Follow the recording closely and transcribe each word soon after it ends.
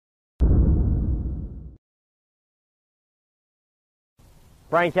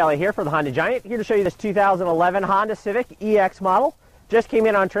Brian Kelly here for the Honda Giant, here to show you this 2011 Honda Civic EX model. Just came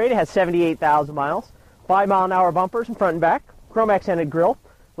in on trade. It has 78,000 miles. 5-mile-an-hour bumpers in front and back. Chrome accented grille.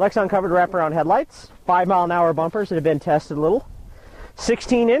 Lexan covered wraparound headlights. 5-mile-an-hour bumpers that have been tested a little.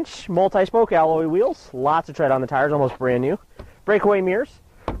 16-inch multi-spoke alloy wheels. Lots of tread on the tires, almost brand new. Breakaway mirrors.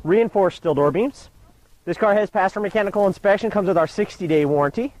 Reinforced steel door beams. This car has passed our mechanical inspection. Comes with our 60-day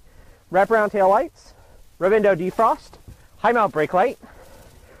warranty. Wraparound tail lights. Rear window defrost. High mount brake light.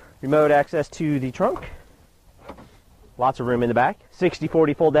 Remote access to the trunk. Lots of room in the back.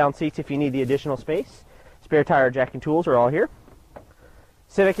 60/40 fold down seats if you need the additional space. Spare tire jack and tools are all here.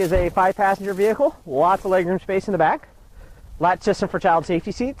 Civic is a 5-passenger vehicle. Lots of legroom space in the back. Latch system for child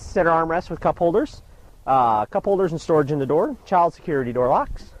safety seats. Center armrest with cup holders. Cup holders and storage in the door. Child security door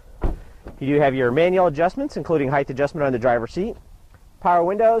locks. You do have your manual adjustments, including height adjustment on the driver's seat. Power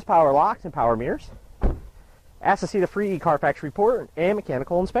windows, power locks, and power mirrors. Ask to see the free CARFAX report and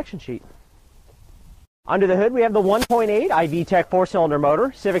mechanical inspection sheet. Under the hood, we have the 1.8 iVTEC 4-cylinder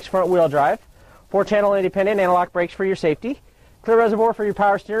motor, Civic's front-wheel drive, 4-channel independent analog brakes for your safety, clear reservoir for your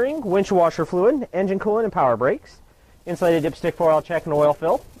power steering, windshield washer fluid, engine coolant, and power brakes, insulated dipstick for oil check and oil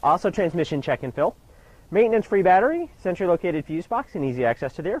fill, also transmission check and fill, maintenance-free battery, centrally located fuse box, and easy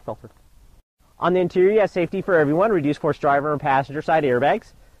access to the air filter. On the interior, you have safety for everyone, reduced force driver and passenger side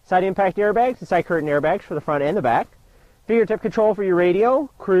airbags, side impact airbags, and side curtain airbags for the front and the back, fingertip control for your radio,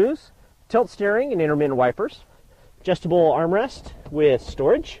 cruise, tilt steering, and intermittent wipers, adjustable armrest with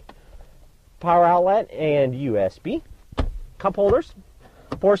storage, power outlet, and USB, cup holders,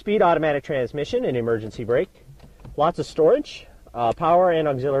 4-speed automatic transmission and emergency brake, lots of storage, power and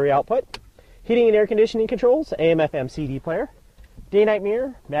auxiliary output, heating and air conditioning controls, AM/FM CD player, day-night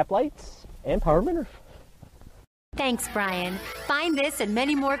mirror, map lights, and power mirror. Thanks, Brian. Find this and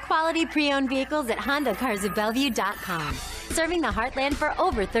many more quality pre-owned vehicles at HondaCarsOfBellevue.com. Serving the heartland for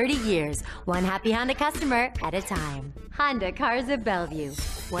over 30 years, one happy Honda customer at a time. Honda Cars of Bellevue.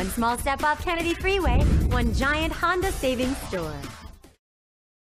 One small step off Kennedy Freeway, one giant Honda savings store.